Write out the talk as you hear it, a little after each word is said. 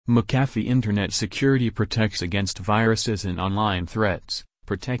Mcafee Internet Security protects against viruses and online threats.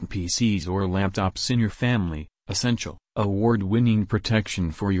 Protect PCs or laptops in your family. Essential, award-winning protection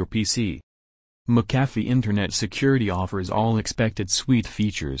for your PC. Mcafee Internet Security offers all expected suite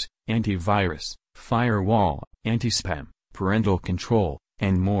features: antivirus, firewall, anti-spam, parental control,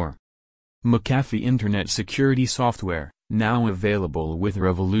 and more. Mcafee Internet Security software, now available with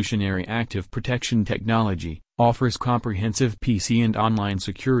revolutionary active protection technology, offers comprehensive PC and online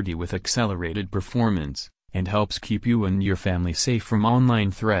security with accelerated performance, and helps keep you and your family safe from online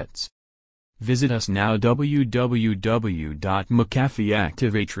threats. Visit us now: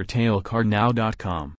 www.mcafeeactivateretailcardnow.com.